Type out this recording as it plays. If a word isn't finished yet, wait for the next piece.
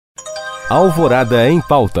Alvorada em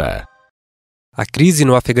Pauta. A crise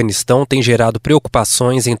no Afeganistão tem gerado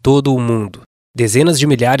preocupações em todo o mundo. Dezenas de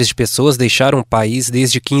milhares de pessoas deixaram o país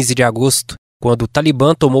desde 15 de agosto, quando o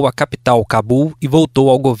Talibã tomou a capital, Cabul, e voltou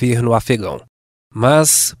ao governo afegão.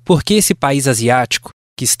 Mas por que esse país asiático,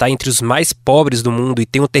 que está entre os mais pobres do mundo e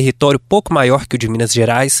tem um território pouco maior que o de Minas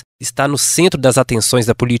Gerais, está no centro das atenções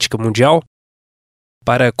da política mundial?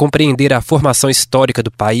 Para compreender a formação histórica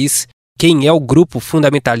do país, quem é o grupo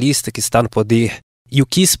fundamentalista que está no poder e o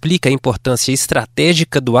que explica a importância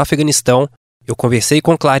estratégica do Afeganistão, eu conversei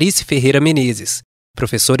com Crise Ferreira Menezes,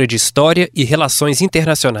 professora de História e Relações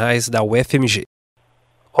Internacionais da UFMG.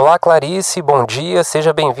 Olá, Clarice, bom dia,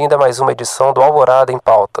 seja bem-vinda a mais uma edição do Alvorada em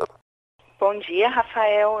Pauta. Bom dia,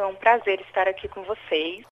 Rafael, é um prazer estar aqui com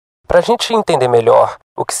vocês. Para a gente entender melhor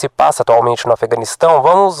o que se passa atualmente no Afeganistão,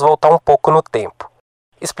 vamos voltar um pouco no tempo.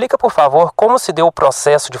 Explica, por favor, como se deu o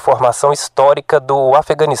processo de formação histórica do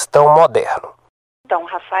Afeganistão moderno. Então,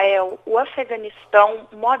 Rafael, o Afeganistão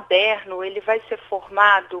moderno ele vai ser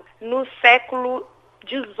formado no século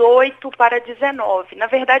 18 para 19. Na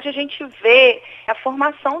verdade, a gente vê a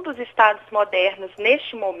formação dos estados modernos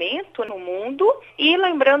neste momento no mundo e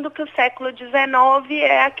lembrando que o século 19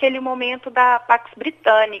 é aquele momento da Pax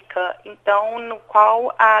Britânica, então no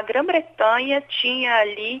qual a Grã-Bretanha tinha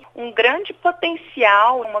ali um grande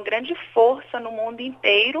potencial, uma grande força no mundo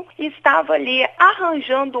inteiro e estava ali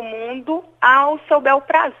arranjando o mundo ao seu bel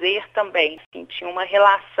prazer também. Assim, tinha uma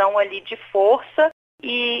relação ali de força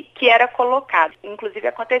e que era colocado. Inclusive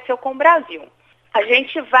aconteceu com o Brasil. A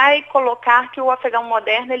gente vai colocar que o Afegão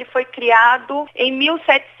moderno ele foi criado em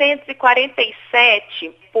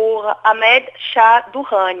 1747 por Ahmed Shah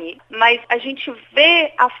Durrani, mas a gente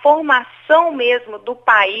vê a formação mesmo do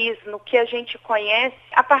país, no que a gente conhece,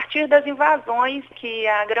 a partir das invasões que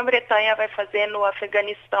a Grã-Bretanha vai fazer no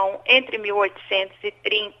Afeganistão entre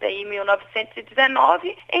 1830 e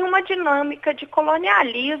 1919, em uma dinâmica de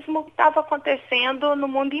colonialismo que estava acontecendo no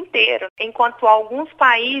mundo inteiro. Enquanto alguns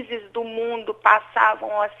países do mundo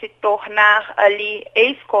passavam a se tornar ali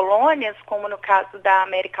ex-colônias, como no caso da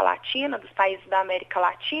América Latina, dos países da América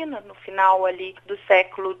Latina, no final ali do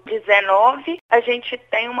século XIX, a gente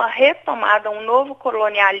tem uma retomada, um novo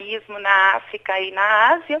colonialismo na África e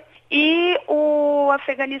na Ásia, e o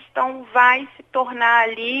Afeganistão vai se tornar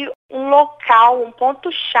ali um local, um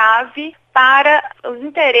ponto-chave para os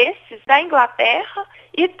interesses da Inglaterra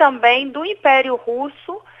e também do Império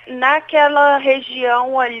Russo naquela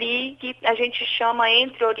região ali que a gente chama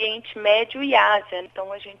entre Oriente Médio e Ásia.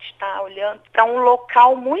 Então a gente está olhando para um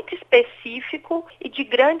local muito específico e de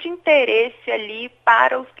grande interesse ali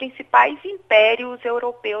para os principais impérios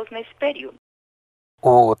europeus nesse período.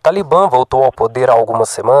 O Talibã voltou ao poder há algumas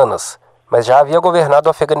semanas, mas já havia governado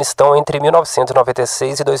o Afeganistão entre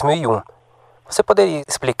 1996 e 2001. Você poderia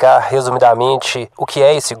explicar resumidamente o que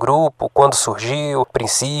é esse grupo, quando surgiu,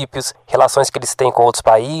 princípios, relações que eles têm com outros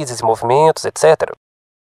países, movimentos, etc.?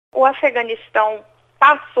 O Afeganistão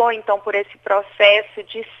passou então por esse processo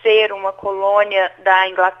de ser uma colônia da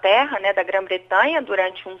Inglaterra, da Grã-Bretanha,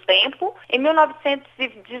 durante um tempo. Em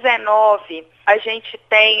 1919, a gente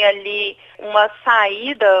tem ali uma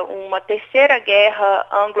saída, uma terceira guerra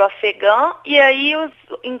anglo-afegã, e aí os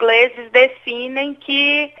ingleses definem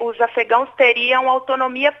que os afegãos teriam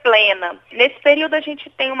autonomia plena. Nesse período a gente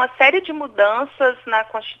tem uma série de mudanças na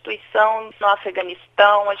Constituição no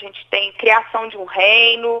Afeganistão, a gente tem criação de um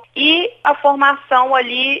reino e a formação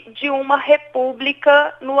ali de uma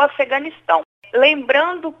república no Afeganistão.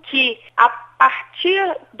 Lembrando que a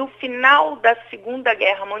partir do final da Segunda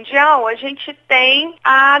Guerra Mundial, a gente tem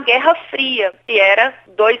a Guerra Fria, que era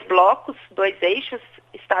dois blocos, dois eixos,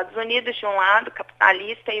 Estados Unidos de um lado,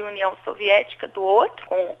 capitalista, e União Soviética do outro,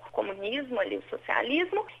 com o comunismo ali, o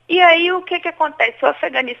socialismo. E aí o que acontece? O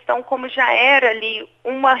Afeganistão, como já era ali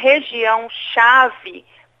uma região chave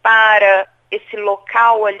para esse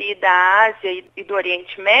local ali da Ásia e do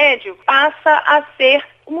Oriente Médio, passa a ser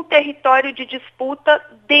um território de disputa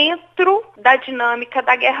dentro da dinâmica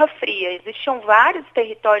da Guerra Fria. Existiam vários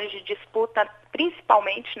territórios de disputa,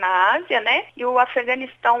 principalmente na Ásia, e o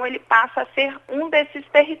Afeganistão ele passa a ser um desses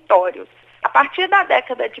territórios. A partir da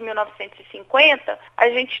década de 1950, a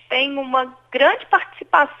gente tem uma grande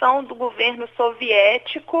participação do governo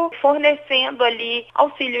soviético, fornecendo ali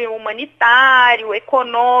auxílio humanitário,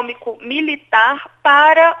 econômico, militar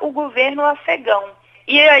para o governo afegão.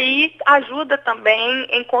 E aí ajuda também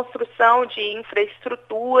em construção de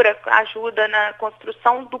infraestrutura, ajuda na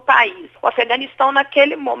construção do país. O Afeganistão,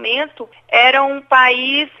 naquele momento, era um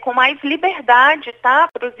país com mais liberdade, tá,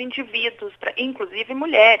 para os indivíduos, inclusive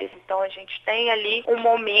mulheres. Então a gente tem ali um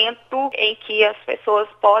momento em que as pessoas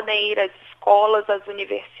podem ir às escolas, às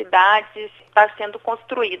universidades, está sendo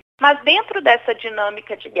construído. Mas dentro dessa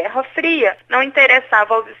dinâmica de Guerra Fria, não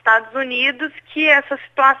interessava aos Estados Unidos que essa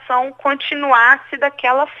situação continuasse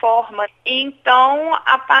daquela forma. Então,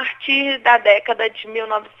 a partir da década de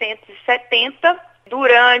 1970,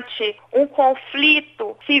 durante um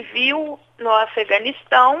conflito civil no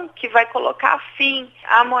Afeganistão, que vai colocar fim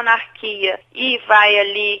à monarquia e vai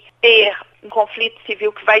ali ter um conflito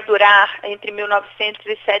civil que vai durar entre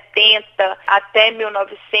 1970 até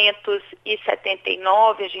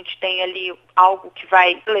 1979, a gente tem ali algo que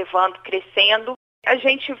vai levando, crescendo. A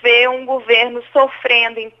gente vê um governo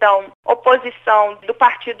sofrendo, então, oposição do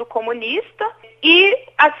Partido Comunista e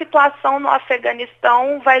a situação no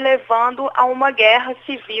Afeganistão vai levando a uma guerra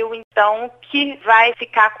civil, então, que vai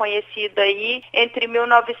ficar conhecida aí entre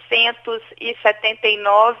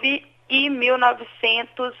 1979 e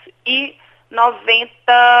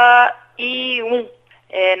 1991.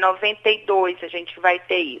 92 a gente vai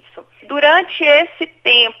ter isso. Durante esse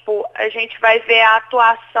tempo, a gente vai ver a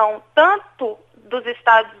atuação tanto dos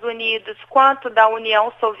Estados Unidos quanto da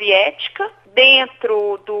União Soviética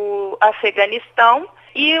dentro do Afeganistão,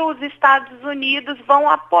 e os Estados Unidos vão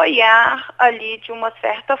apoiar ali, de uma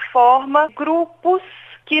certa forma, grupos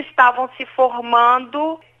que estavam se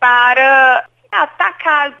formando para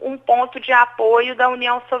atacar um ponto de apoio da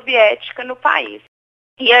União Soviética no país.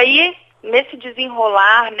 E aí, nesse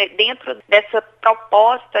desenrolar, né, dentro dessa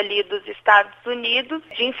proposta ali dos Estados Unidos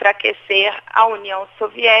de enfraquecer a União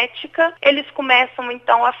Soviética, eles começam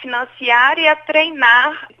então a financiar e a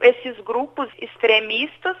treinar esses grupos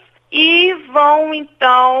extremistas e vão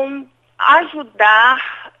então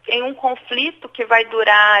ajudar em um conflito que vai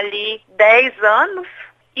durar ali 10 anos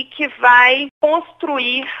e que vai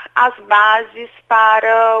construir as bases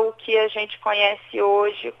para o que a gente conhece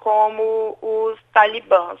hoje como os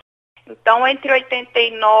talibãs. Então, entre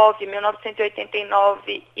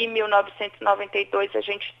 1989 e 1992, a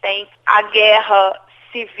gente tem a guerra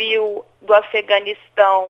civil do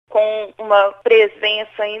Afeganistão, com uma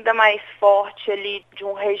presença ainda mais forte ali de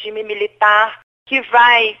um regime militar que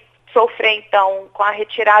vai sofrer, então, com a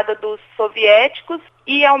retirada dos soviéticos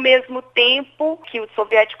e, ao mesmo tempo que os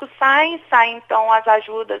soviéticos saem então as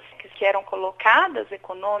ajudas que eram colocadas,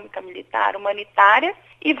 econômica, militar, humanitária,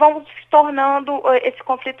 e vão se tornando, esse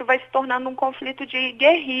conflito vai se tornando um conflito de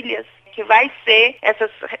guerrilhas, que vai ser, essas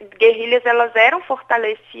guerrilhas elas eram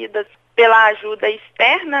fortalecidas pela ajuda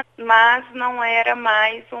externa, mas não era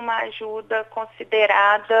mais uma ajuda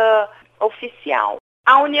considerada oficial.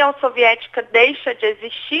 A União Soviética deixa de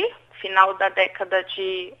existir, final da década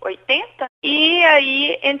de 80, e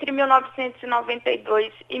aí entre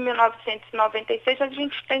 1992 e 1996 a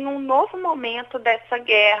gente tem um novo momento dessa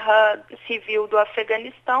guerra civil do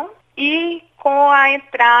Afeganistão e com a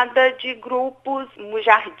entrada de grupos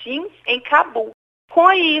mujahidins em Cabul.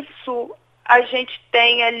 Com isso, a gente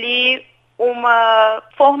tem ali uma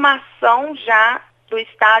formação já do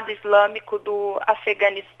Estado Islâmico do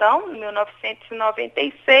Afeganistão, em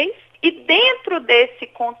 1996, e dentro desse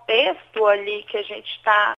contexto ali que a gente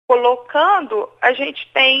está colocando, a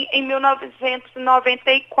gente tem em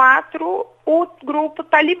 1994 o grupo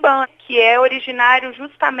Talibã, que é originário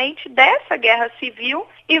justamente dessa guerra civil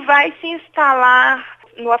e vai se instalar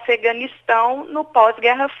no Afeganistão no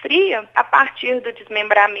pós-Guerra Fria, a partir do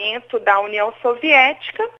desmembramento da União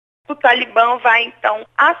Soviética. O Talibã vai, então,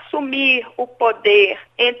 assumir o poder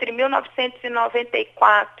entre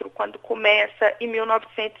 1994, quando começa, e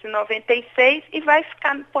 1996, e vai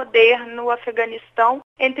ficar no poder no Afeganistão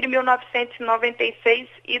entre 1996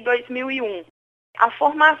 e 2001. A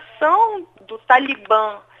formação do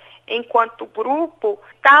Talibã enquanto grupo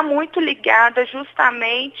está muito ligada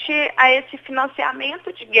justamente a esse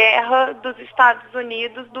financiamento de guerra dos Estados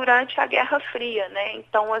Unidos durante a Guerra Fria, né?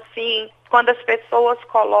 Então, assim, quando as pessoas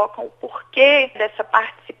colocam o porquê dessa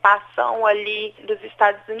participação ali dos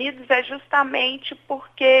Estados Unidos, é justamente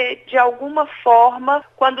porque, de alguma forma,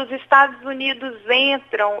 quando os Estados Unidos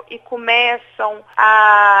entram e começam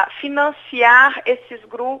a financiar esses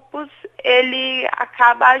grupos, ele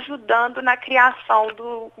acaba ajudando na criação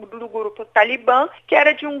do grupo Talibã, que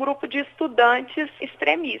era de um grupo de estudantes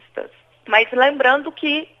extremistas. Mas lembrando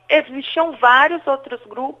que existiam vários outros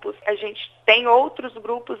grupos, a gente tem outros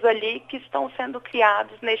grupos ali que estão sendo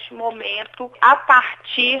criados neste momento a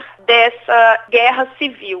partir dessa guerra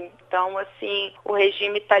civil. Então, assim, o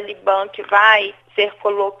regime talibã que vai ser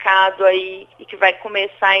colocado aí e que vai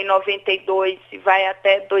começar em 92 e vai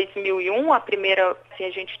até 2001, a primeira, assim,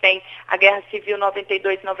 a gente tem a Guerra Civil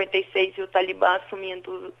 92, 96 e o Talibã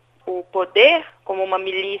assumindo o poder como uma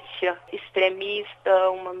milícia extremista,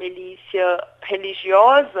 uma milícia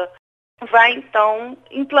religiosa, vai então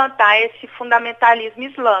implantar esse fundamentalismo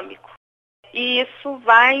islâmico. E isso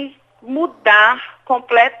vai mudar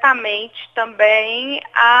completamente também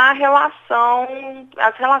as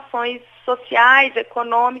relações sociais,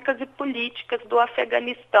 econômicas e políticas do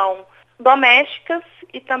Afeganistão, domésticas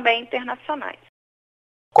e também internacionais.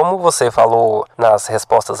 Como você falou nas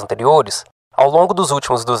respostas anteriores, ao longo dos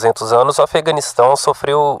últimos 200 anos, o Afeganistão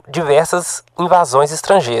sofreu diversas invasões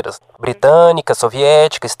estrangeiras, britânica,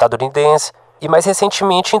 soviética, estadunidense, e mais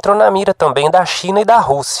recentemente entrou na mira também da China e da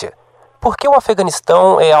Rússia. Por que o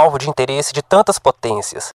Afeganistão é alvo de interesse de tantas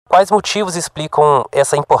potências? Quais motivos explicam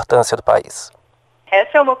essa importância do país?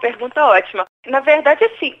 Essa é uma pergunta ótima. Na verdade,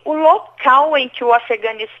 assim, o local em que o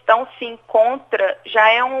Afeganistão se encontra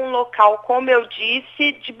já é um local, como eu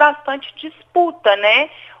disse, de bastante disputa,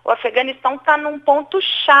 né? O Afeganistão está num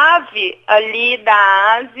ponto-chave ali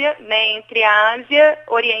da Ásia, né? Entre a Ásia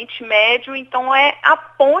e Oriente Médio, então é a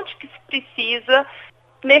ponte que se precisa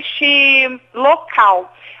neste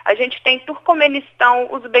local. A gente tem Turcomenistão,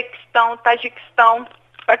 Uzbequistão, Tajiquistão,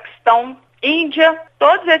 Paquistão, Índia,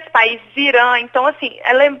 todos esses países, Irã. Então, assim,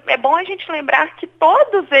 é bom a gente lembrar que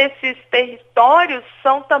todos esses territórios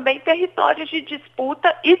são também territórios de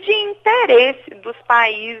disputa e de interesse dos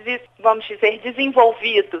países, vamos dizer,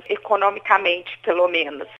 desenvolvidos economicamente, pelo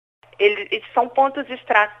menos. Eles são pontos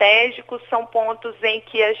estratégicos, são pontos em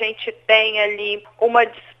que a gente tem ali uma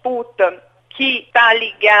disputa que está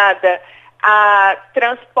ligada a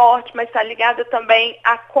transporte, mas está ligada também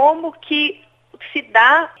a como que se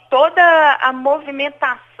dá toda a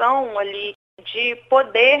movimentação ali de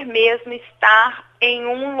poder mesmo estar em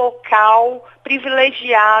um local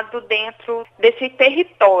privilegiado dentro desse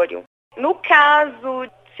território. No caso,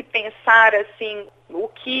 se pensar assim, o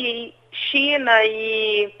que China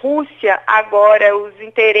e Rússia agora, os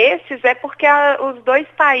interesses, é porque os dois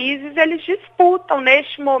países eles disputam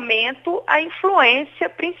neste momento a influência,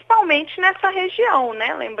 principalmente nessa região,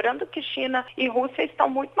 né? Lembrando que China e Rússia estão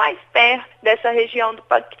muito mais perto dessa região do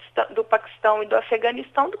Paquistão e do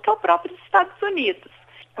Afeganistão do que o próprio Estados Unidos.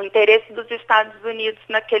 O interesse dos Estados Unidos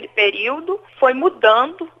naquele período foi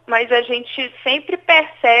mudando, mas a gente sempre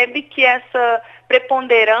percebe que essa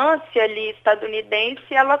preponderância ali estadunidense,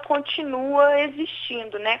 ela continua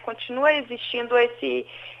existindo, né? Continua existindo esse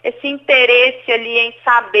interesse ali em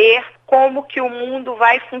saber como que o mundo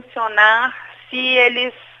vai funcionar se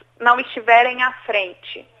eles não estiverem à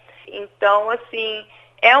frente. Então, assim,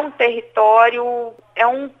 é um território, é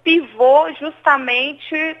um pivô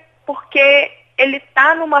justamente porque ele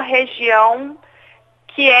está numa região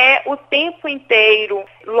que é o tempo inteiro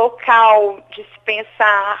local de se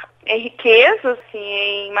pensar em riqueza, assim,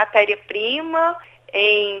 em matéria-prima,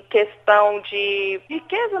 em questão de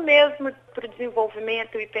riqueza mesmo para o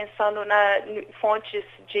desenvolvimento e pensando em fontes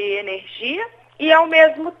de energia. E, ao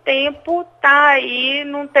mesmo tempo, está aí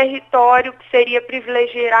num território que seria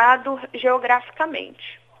privilegiado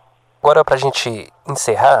geograficamente. Agora, para a gente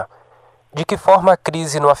encerrar, de que forma a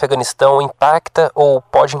crise no Afeganistão impacta ou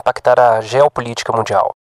pode impactar a geopolítica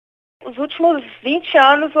mundial? Nos últimos 20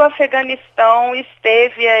 anos, o Afeganistão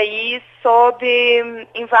esteve aí sob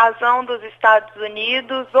invasão dos Estados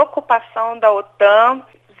Unidos, ocupação da OTAN.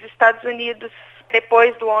 Os Estados Unidos,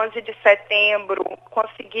 depois do 11 de setembro,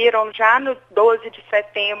 conseguiram já no 12 de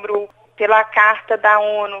setembro, pela Carta da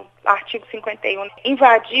ONU, artigo 51,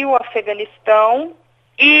 invadir o Afeganistão.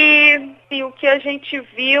 E o que a gente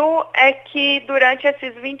viu é que durante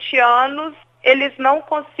esses 20 anos eles não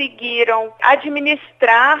conseguiram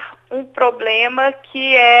administrar um problema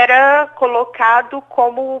que era colocado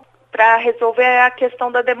como para resolver a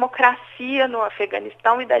questão da democracia no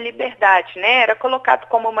Afeganistão e da liberdade, né? Era colocado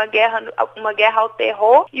como uma guerra ao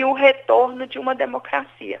terror e o retorno de uma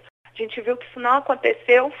democracia. A gente viu que isso não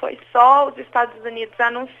aconteceu, foi só os Estados Unidos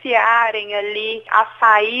anunciarem ali a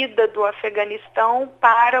saída do Afeganistão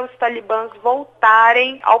para os talibãs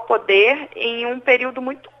voltarem ao poder em um período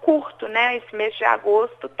muito curto, né? Esse mês de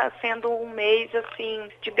agosto está sendo um mês assim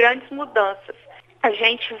de grandes mudanças. A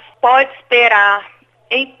gente pode esperar,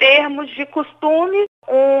 em termos de costume,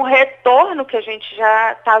 um retorno que a gente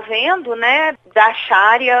já está vendo, né, da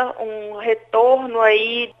Sharia, um retorno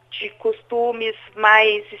aí de costumes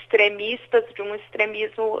mais extremistas, de um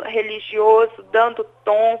extremismo religioso, dando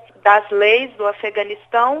tom das leis do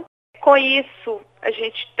Afeganistão. Com isso, a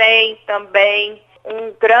gente tem também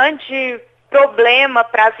um grande problema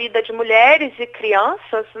para a vida de mulheres e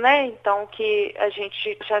crianças, né? Então, que a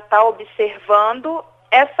gente já está observando,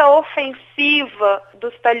 essa ofensiva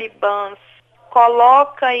dos talibãs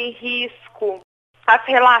coloca em risco as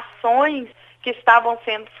relações que estavam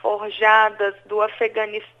sendo forjadas do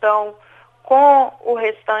Afeganistão com o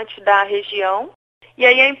restante da região. E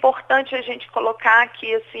aí é importante a gente colocar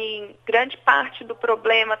que, assim, grande parte do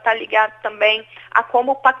problema está ligado também a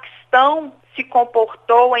como o Paquistão se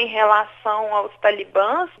comportou em relação aos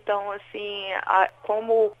talibãs. Então, assim,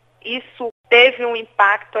 como isso teve um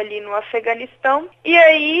impacto ali no Afeganistão. E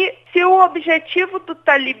aí, se o objetivo do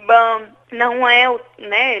Talibã não é,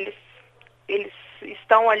 né, eles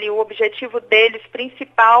estão ali, o objetivo deles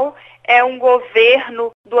principal é um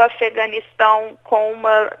governo do Afeganistão com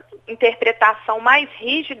uma interpretação mais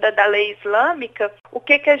rígida da lei islâmica, o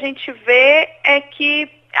que a gente vê é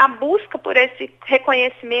que a busca por esse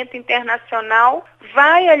reconhecimento internacional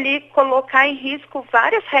vai ali colocar em risco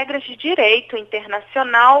várias regras de direito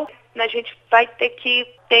internacional. A gente vai ter que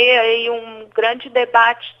ter aí um grande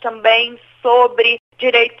debate também sobre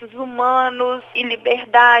direitos humanos e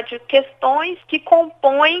liberdade, questões que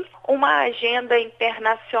compõem uma agenda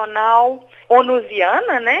internacional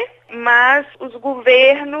onusiana, né? Mas os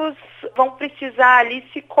governos vão precisar ali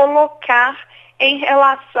se colocar em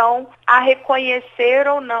relação a reconhecer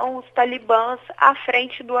ou não os talibãs à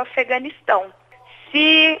frente do Afeganistão.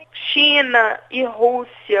 Se China e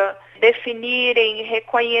Rússia definirem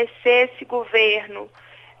reconhecer esse governo,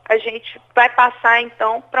 a gente vai passar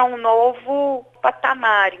então para um novo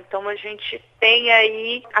patamar. Então a gente tem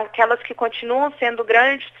aí aquelas que continuam sendo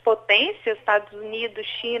grandes potências, Estados Unidos,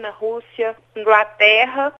 China, Rússia,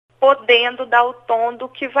 Inglaterra, podendo dar o tom do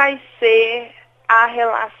que vai ser a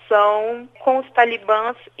relação com os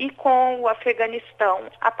talibãs e com o Afeganistão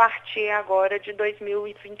a partir agora de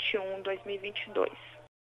 2021, 2022.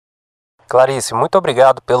 Clarice, muito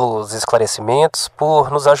obrigado pelos esclarecimentos,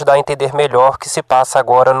 por nos ajudar a entender melhor o que se passa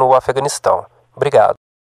agora no Afeganistão. Obrigado.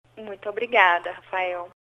 Muito obrigada, Rafael.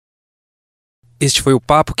 Este foi o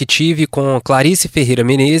papo que tive com Clarice Ferreira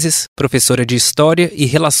Menezes, professora de História e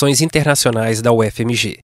Relações Internacionais da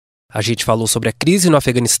UFMG. A gente falou sobre a crise no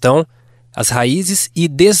Afeganistão, as raízes e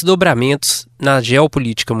desdobramentos na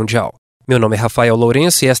geopolítica mundial. Meu nome é Rafael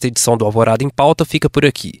Lourenço e esta edição do Alvorada em Pauta fica por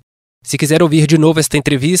aqui. Se quiser ouvir de novo esta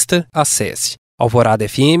entrevista, acesse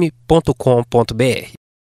alvoradafm.com.br.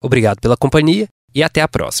 Obrigado pela companhia e até a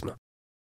próxima.